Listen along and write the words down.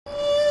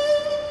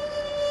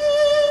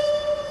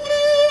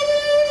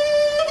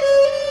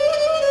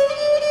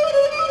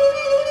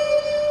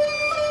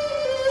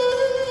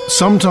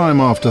Sometime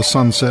after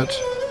sunset,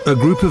 a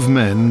group of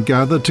men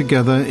gathered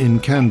together in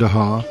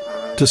Kandahar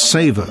to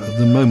savor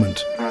the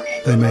moment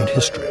they made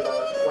history.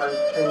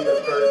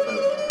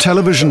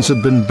 Televisions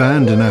had been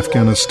banned in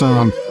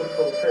Afghanistan,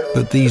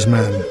 but these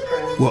men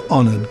were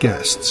honored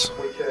guests.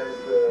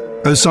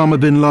 Osama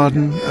bin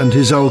Laden and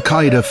his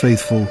Al-Qaeda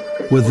faithful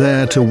were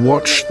there to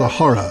watch the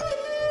horror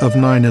of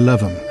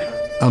 9/11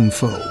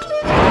 unfold.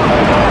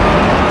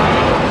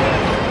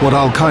 What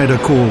Al-Qaeda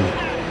call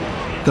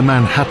the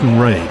Manhattan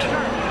Raid.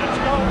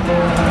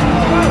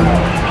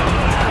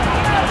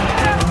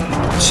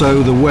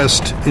 So the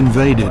West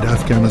invaded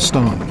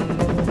Afghanistan.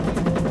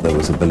 There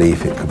was a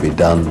belief it could be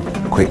done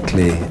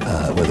quickly,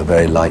 with a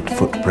very light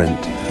footprint.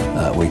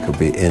 We could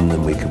be in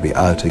and we could be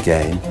out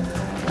again.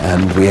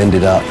 And we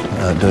ended up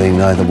doing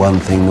neither one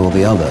thing nor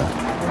the other.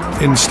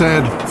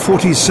 Instead,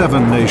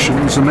 47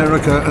 nations,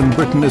 America and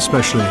Britain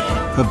especially,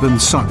 have been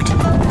sucked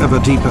ever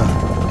deeper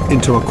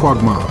into a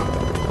quagmire.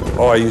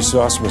 Oh, I used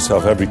to ask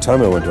myself every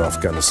time I went to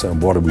Afghanistan,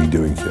 what are we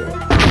doing here?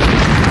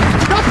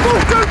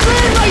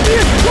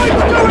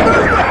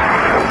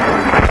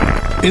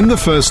 In the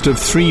first of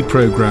 3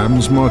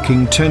 programs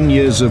marking 10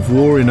 years of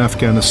war in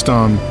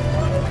Afghanistan,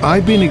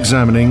 I've been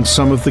examining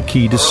some of the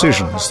key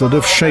decisions that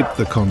have shaped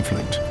the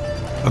conflict.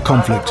 A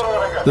conflict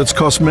that's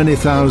cost many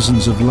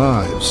thousands of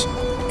lives,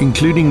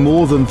 including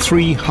more than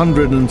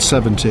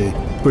 370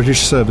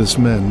 British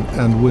servicemen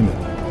and women.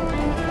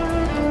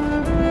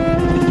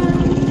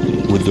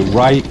 With the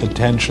right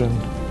attention,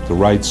 the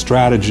right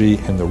strategy,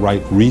 and the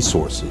right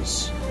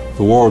resources,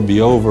 the war would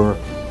be over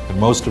and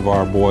most of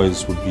our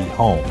boys would be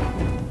home.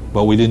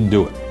 But we didn't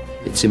do it.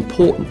 It's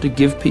important to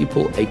give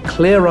people a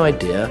clear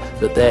idea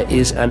that there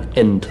is an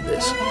end to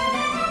this.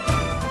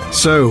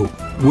 So,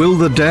 will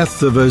the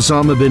death of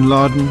Osama bin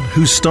Laden,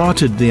 who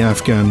started the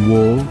Afghan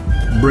war,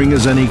 bring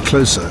us any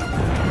closer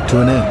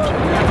to an end?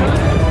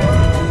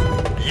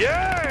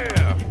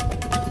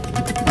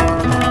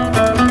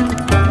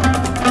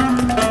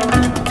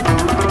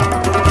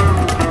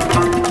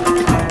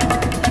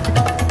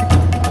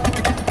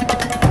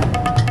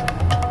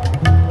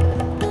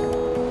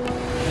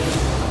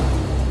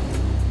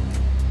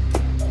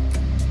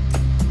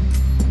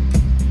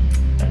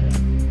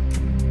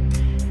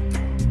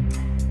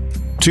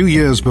 2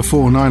 years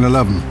before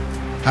 9/11,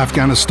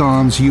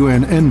 Afghanistan's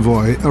UN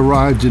envoy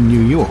arrived in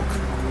New York.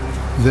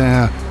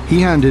 There,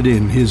 he handed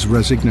in his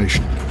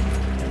resignation.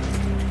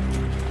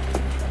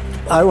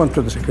 I went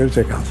to the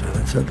Security Council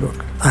and said,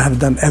 look, I have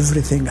done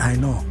everything I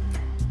know,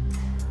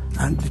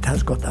 and it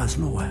has got us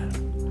nowhere.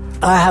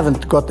 I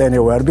haven't got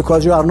anywhere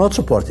because you are not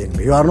supporting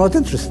me. You are not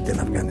interested in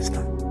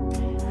Afghanistan.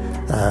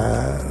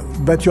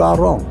 But you are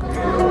wrong.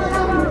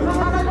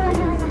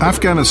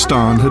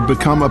 Afghanistan had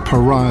become a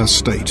pariah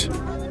state.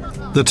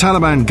 The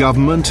Taliban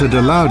government had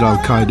allowed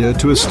Al-Qaeda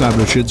to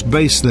establish its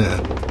base there,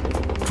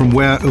 from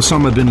where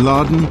Osama bin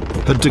Laden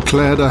had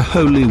declared a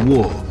holy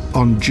war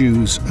on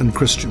Jews and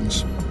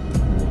Christians.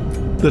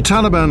 The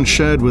Taliban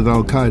shared with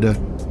Al-Qaeda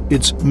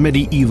its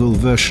medieval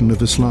version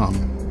of Islam.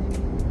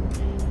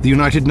 The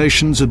United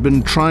Nations had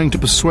been trying to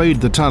persuade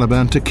the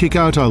Taliban to kick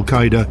out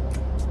Al-Qaeda.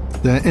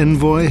 Their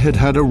envoy had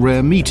had a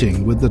rare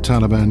meeting with the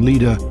Taliban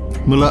leader,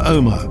 Mullah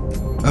Omar,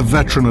 a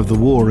veteran of the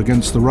war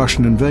against the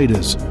Russian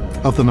invaders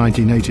of the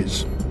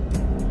 1980s.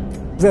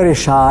 Very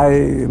shy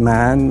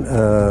man.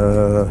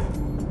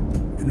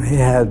 He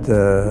had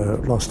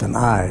lost an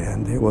eye,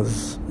 and he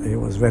was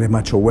very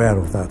much aware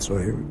of that. So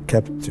he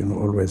kept,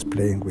 always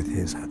playing with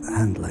his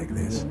hand like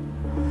this.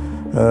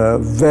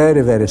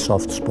 Very, very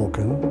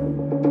soft-spoken.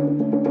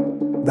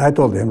 I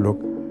told him, look,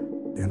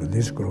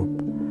 this group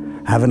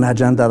have an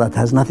agenda that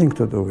has nothing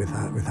to do with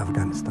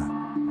Afghanistan,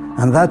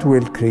 and that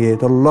will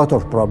create a lot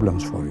of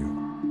problems for you.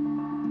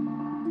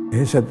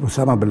 He said,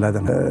 Osama bin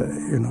Laden,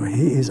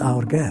 he is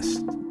our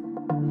guest.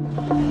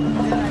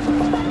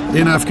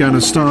 In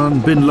Afghanistan,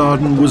 bin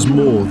Laden was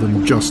more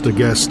than just a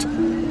guest.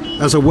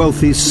 As a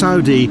wealthy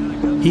Saudi,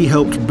 he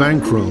helped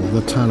bankroll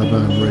the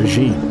Taliban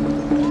regime.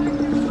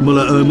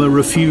 Mullah Omar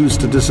refused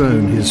to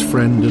disown his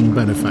friend and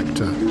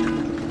benefactor.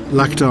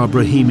 Lakhdar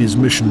Brahimi's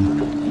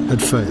mission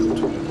had failed.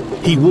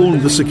 He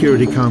warned the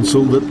Security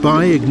Council that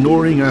by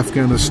ignoring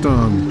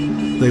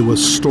Afghanistan, they were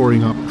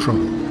storing up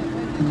trouble.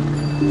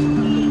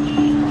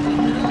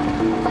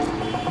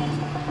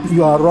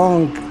 You are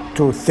wrong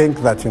to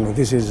think that,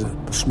 this is a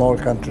small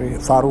country, a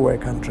faraway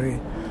country.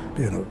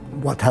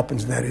 What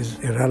happens there is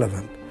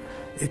irrelevant.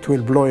 It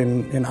will blow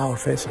in our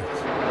faces.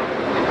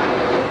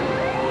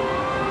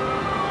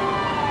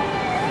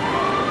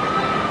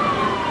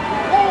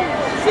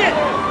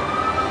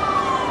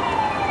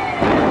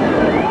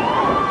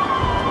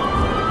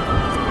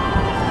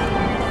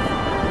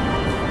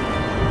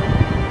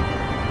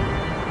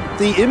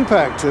 The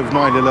impact of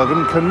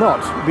 9/11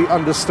 cannot be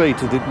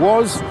understated. It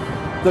was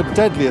the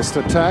deadliest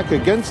attack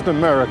against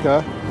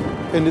America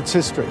in its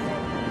history.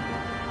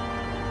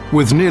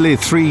 With nearly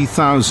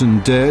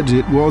 3,000 dead,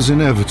 it was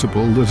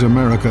inevitable that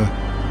America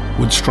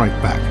would strike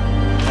back.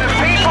 The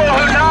people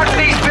who knock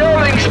these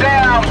buildings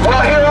down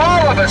will hear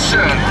all of us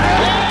soon.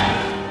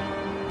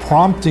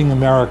 Prompting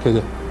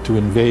America to to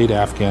invade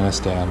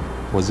Afghanistan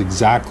was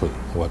exactly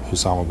what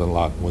Osama bin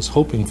Laden was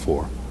hoping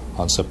for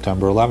on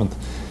September 11th.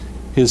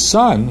 His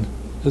son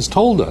has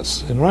told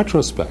us, in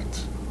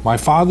retrospect, my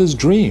father's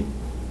dream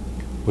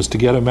was to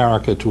get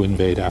America to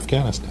invade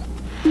Afghanistan.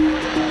 To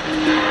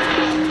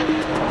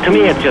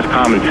me, it's just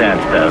common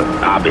sense, though.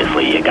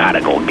 Obviously, you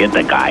gotta go get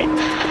the guy.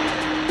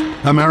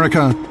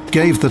 America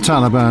gave the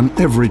Taliban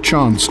every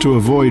chance to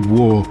avoid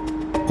war.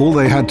 All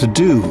they had to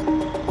do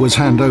was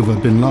hand over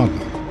bin Laden.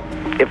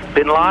 If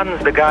bin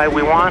Laden's the guy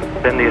we want,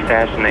 send the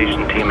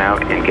assassination team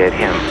out and get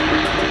him.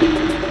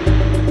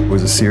 It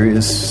was a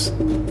serious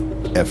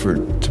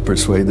effort to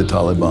persuade the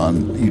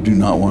Taliban, you do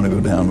not want to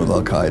go down with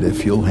Al-Qaeda.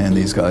 If you'll hand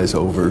these guys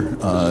over,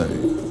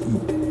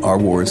 our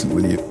war isn't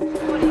with you.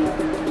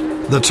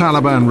 The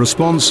Taliban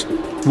response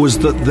was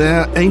that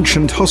their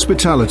ancient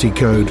hospitality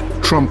code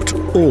trumped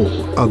all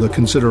other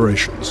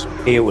considerations.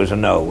 It was a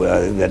no,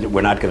 that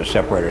we're not going to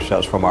separate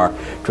ourselves from our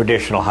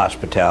traditional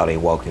hospitality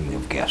and welcoming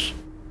of guests.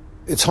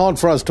 It's hard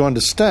for us to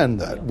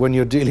understand that when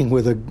you're dealing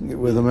with a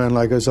man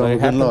like Osama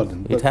bin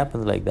Laden. It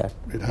happens like that.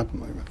 It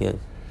happened like that. Yes.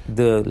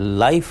 The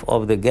life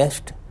of the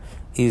guest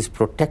is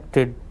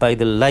protected by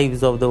the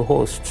lives of the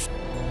hosts.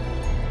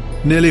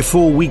 Nearly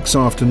 4 weeks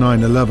after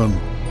 9/11,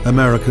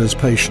 America's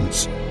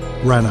patience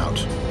ran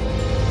out.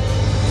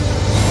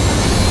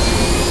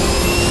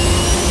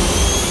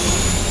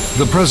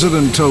 The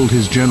president told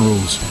his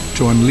generals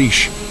to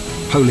unleash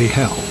holy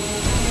hell.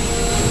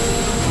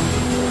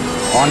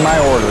 On my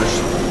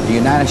orders, the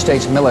United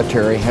States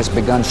military has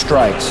begun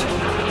strikes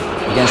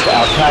against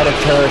al-Qaeda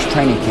terrorist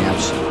training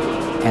camps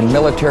and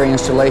military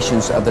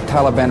installations of the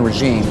Taliban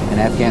regime in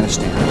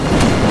Afghanistan.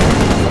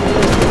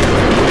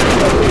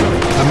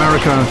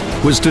 America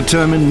was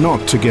determined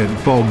not to get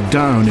bogged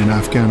down in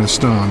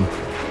Afghanistan,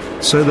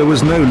 so there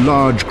was no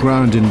large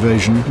ground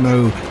invasion,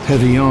 no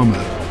heavy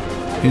armor.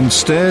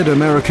 Instead,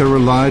 America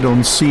relied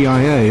on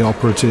CIA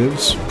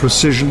operatives,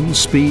 precision,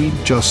 speed,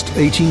 just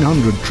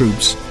 1,800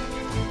 troops,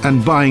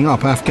 and buying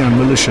up Afghan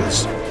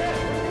militias.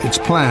 Its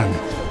plan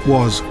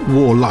was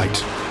war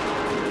light.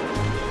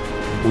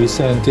 We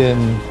sent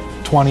in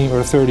 20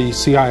 or 30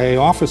 CIA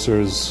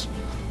officers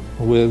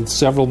with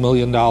several $1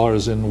 million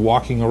in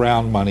walking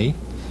around money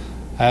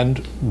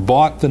and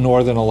bought the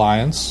Northern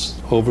Alliance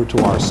over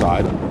to our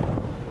side.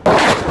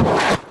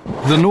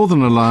 The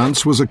Northern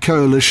Alliance was a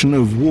coalition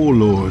of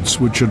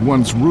warlords which had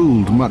once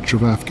ruled much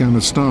of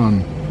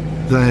Afghanistan.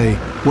 They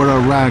were a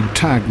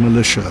ragtag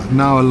militia,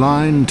 now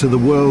aligned to the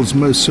world's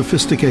most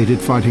sophisticated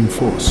fighting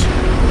force.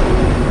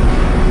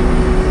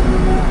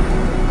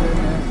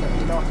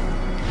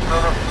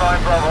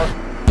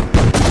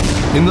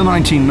 In the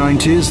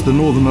 1990s, the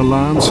Northern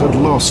Alliance had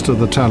lost to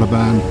the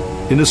Taliban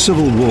in a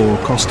civil war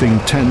costing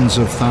tens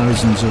of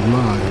thousands of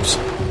lives.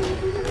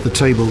 The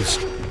tables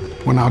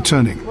were now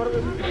turning.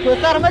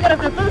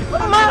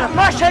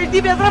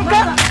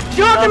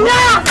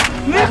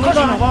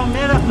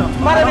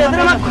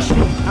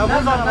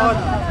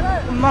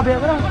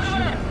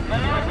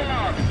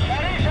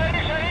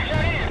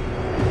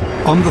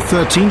 On the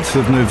 13th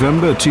of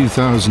November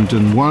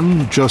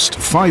 2001, just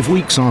 5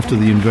 weeks after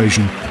the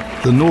invasion,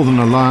 the Northern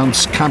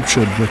Alliance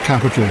captured the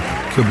capital,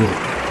 Kabul.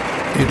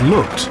 It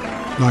looked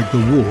like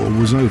the war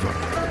was over.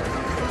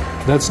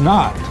 That's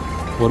not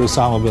what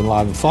Osama bin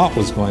Laden thought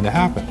was going to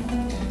happen.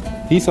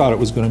 He thought it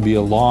was going to be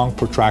a long,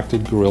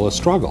 protracted guerrilla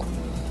struggle.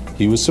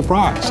 He was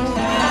surprised.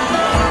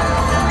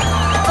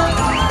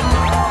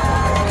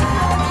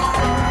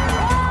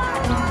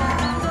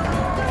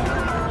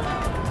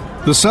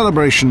 The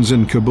celebrations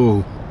in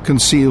Kabul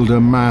concealed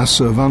a mass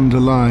of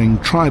underlying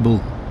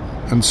tribal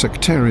and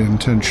sectarian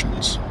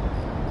tensions.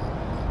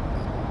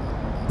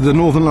 The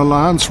Northern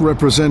Alliance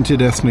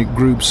represented ethnic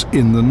groups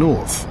in the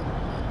north.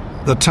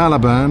 The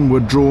Taliban were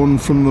drawn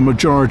from the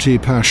majority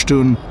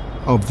Pashtun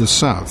of the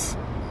south.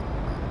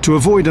 To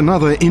avoid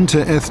another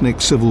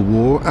inter-ethnic civil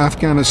war,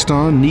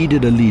 Afghanistan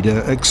needed a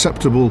leader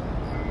acceptable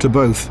to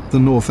both the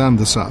north and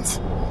the south.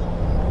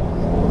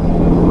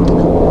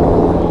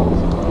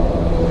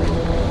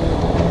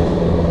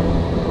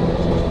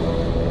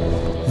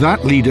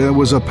 That leader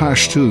was a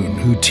Pashtun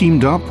who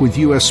teamed up with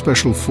US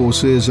Special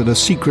Forces at a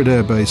secret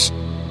airbase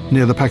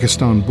near the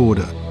Pakistan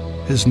border.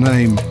 His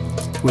name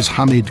was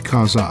Hamid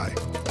Karzai.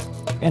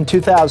 In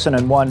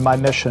 2001, my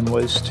mission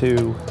was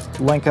to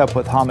link up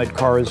with Hamid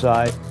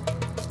Karzai.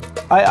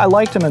 I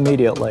liked him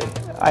immediately.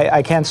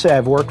 I can't say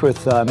I've worked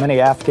with many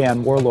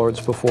Afghan warlords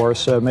before,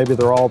 so maybe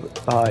they're all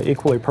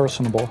equally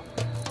personable.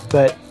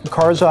 But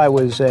Karzai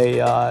was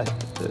a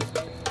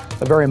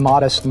very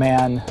modest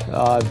man,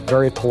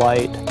 very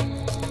polite.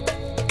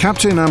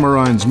 Captain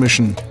Amarine's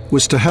mission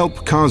was to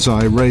help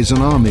Karzai raise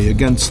an army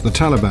against the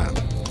Taliban.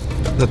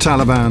 The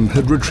Taliban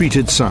had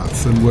retreated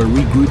south and were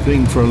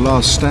regrouping for a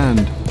last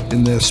stand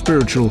in their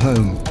spiritual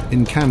home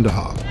in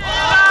Kandahar.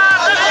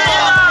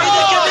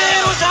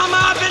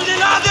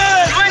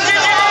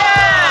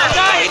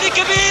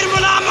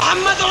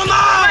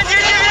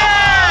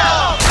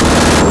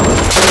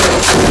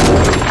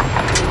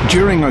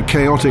 During a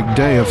chaotic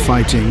day of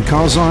fighting,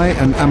 Karzai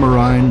and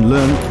Amarine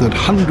learned that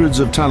hundreds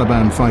of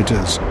Taliban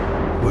fighters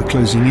were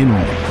closing in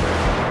on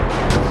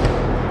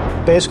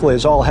them. Basically,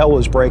 as all hell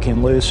was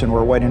breaking loose and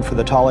we're waiting for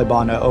the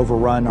Taliban to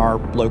overrun our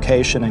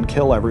location and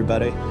kill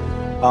everybody,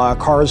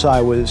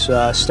 Karzai was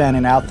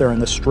standing out there in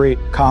the street,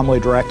 calmly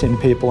directing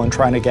people and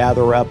trying to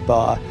gather up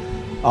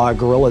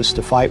guerrillas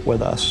to fight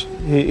with us.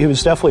 He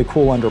was definitely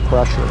cool under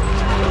pressure.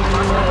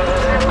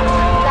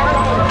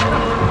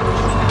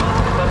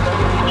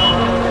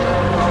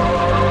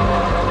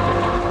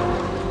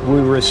 We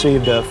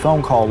received a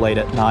phone call late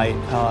at night.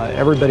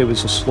 Everybody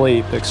was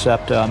asleep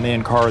except me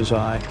and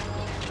Karzai.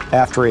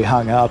 After he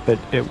hung up,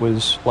 it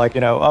was like,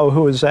 oh,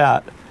 who is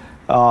that?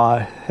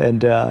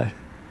 And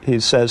he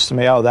says to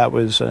me, oh, that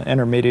was an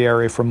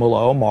intermediary from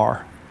Mullah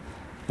Omar.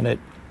 And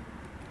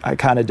I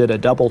kind of did a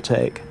double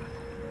take.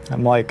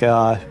 I'm like,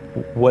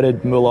 what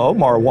did Mullah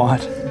Omar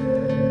want?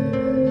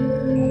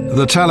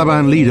 The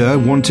Taliban leader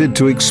wanted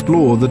to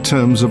explore the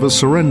terms of a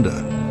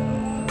surrender.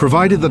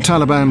 Provided the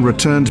Taliban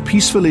returned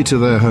peacefully to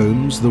their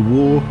homes, the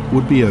war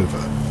would be over.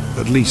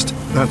 At least,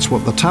 that's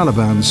what the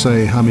Taliban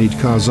say Hamid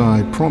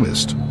Karzai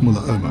promised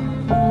Mullah Omar.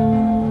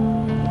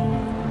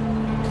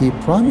 He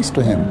promised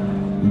to him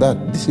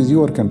that this is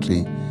your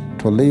country,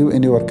 to live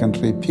in your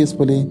country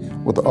peacefully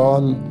with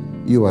all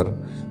your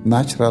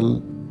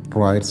natural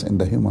rights and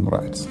the human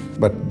rights.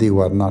 But they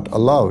were not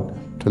allowed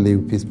to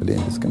live peacefully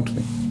in this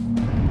country.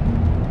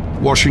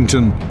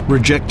 Washington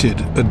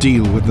rejected a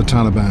deal with the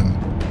Taliban.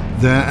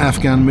 Their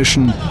Afghan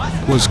mission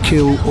was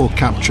kill or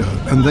capture,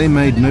 and they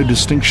made no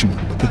distinction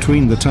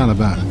between the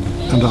Taliban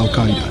and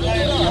Al-Qaeda.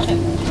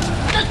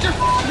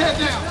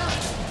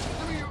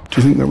 Do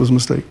you think that was a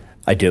mistake?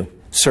 I do.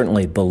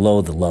 Certainly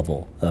below the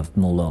level of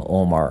Mullah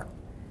Omar.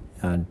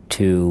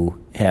 To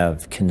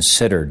have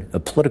considered a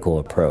political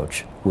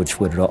approach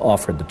which would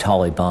offer the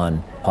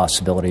Taliban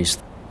possibilities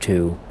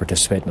to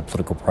participate in the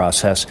political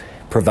process,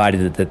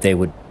 provided that they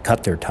would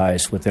cut their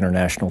ties with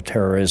international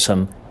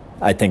terrorism,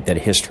 I think that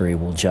history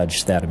will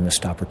judge that a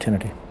missed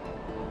opportunity.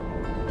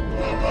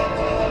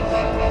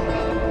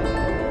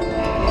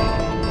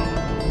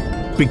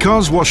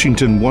 Because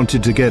Washington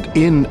wanted to get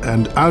in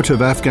and out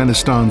of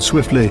Afghanistan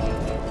swiftly,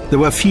 there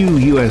were few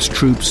U.S.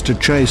 troops to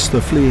chase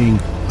the fleeing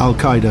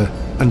Al-Qaeda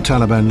and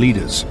Taliban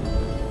leaders.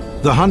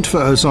 The hunt for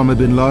Osama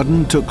bin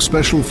Laden took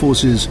special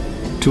forces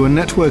to a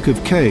network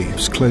of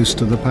caves close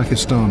to the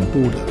Pakistan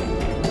border.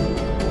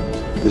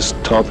 This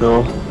top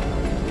hill,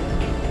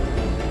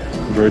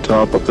 very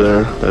top up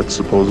there, that's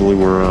supposedly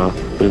where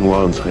bin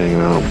Laden's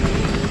hanging out.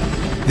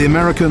 The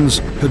Americans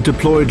had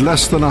deployed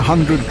less than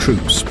 100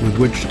 troops with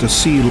which to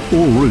seal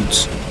all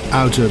routes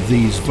out of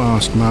these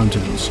vast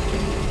mountains.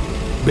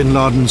 Bin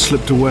Laden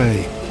slipped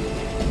away,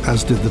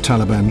 as did the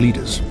Taliban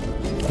leaders.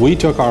 We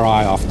took our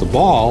eye off the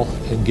ball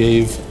and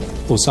gave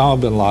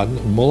Osama bin Laden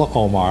and Mullah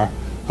Omar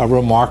a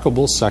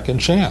remarkable second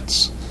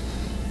chance.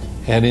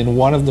 And in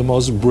one of the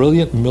most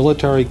brilliant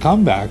military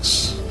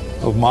comebacks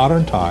of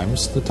modern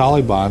times, the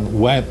Taliban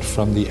went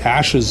from the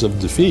ashes of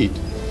defeat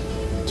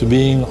to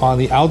being on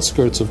the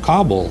outskirts of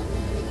Kabul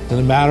in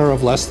a matter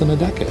of less than a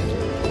decade.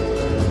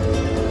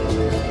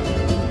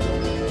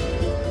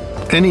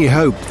 Any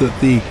hope that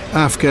the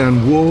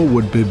Afghan war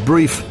would be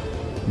brief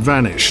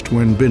vanished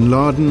when bin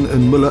Laden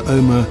and Mullah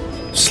Omar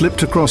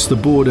slipped across the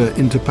border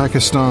into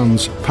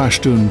Pakistan's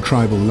Pashtun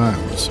tribal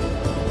lands.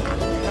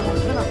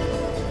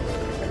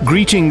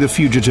 Greeting the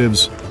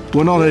fugitives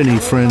were not only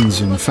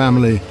friends and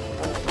family,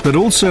 but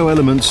also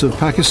elements of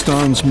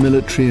Pakistan's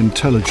military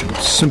intelligence,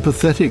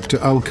 sympathetic to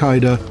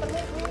Al-Qaeda,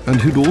 and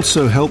who'd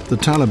also helped the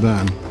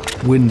Taliban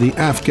win the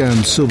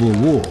Afghan civil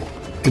war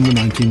in the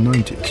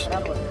 1990s.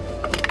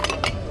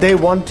 They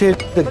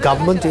wanted the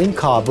government in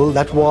Kabul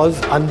that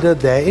was under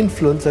their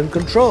influence and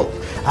control,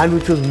 and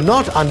which was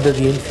not under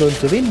the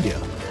influence of India.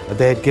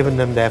 They had given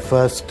them their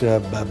first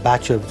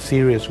batch of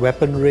serious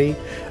weaponry,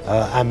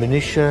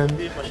 ammunition,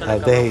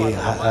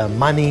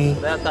 money.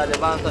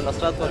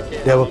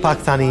 There were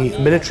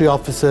Pakistani military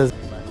officers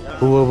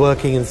who were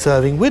working and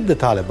serving with the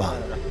Taliban.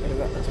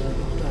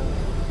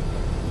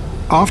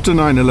 After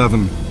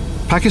 9/11,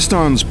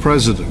 Pakistan's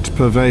president,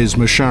 Pervez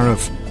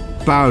Musharraf,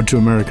 bowed to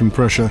American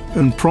pressure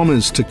and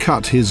promised to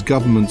cut his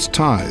government's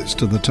ties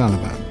to the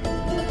Taliban.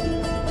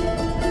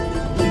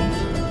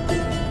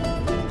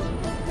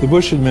 The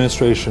Bush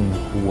administration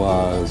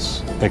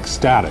was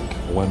ecstatic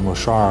when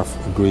Musharraf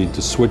agreed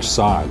to switch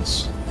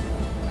sides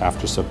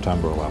after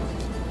September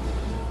 11th.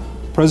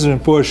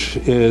 President Bush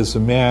is a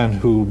man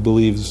who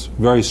believes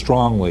very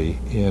strongly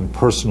in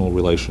personal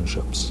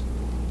relationships,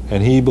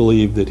 and he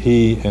believed that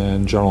he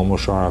and General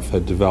Musharraf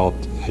had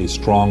developed a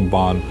strong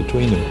bond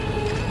between them.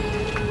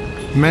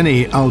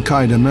 Many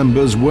Al-Qaeda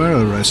members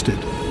were arrested.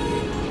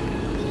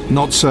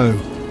 Not so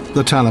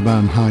the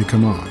Taliban High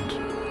Command.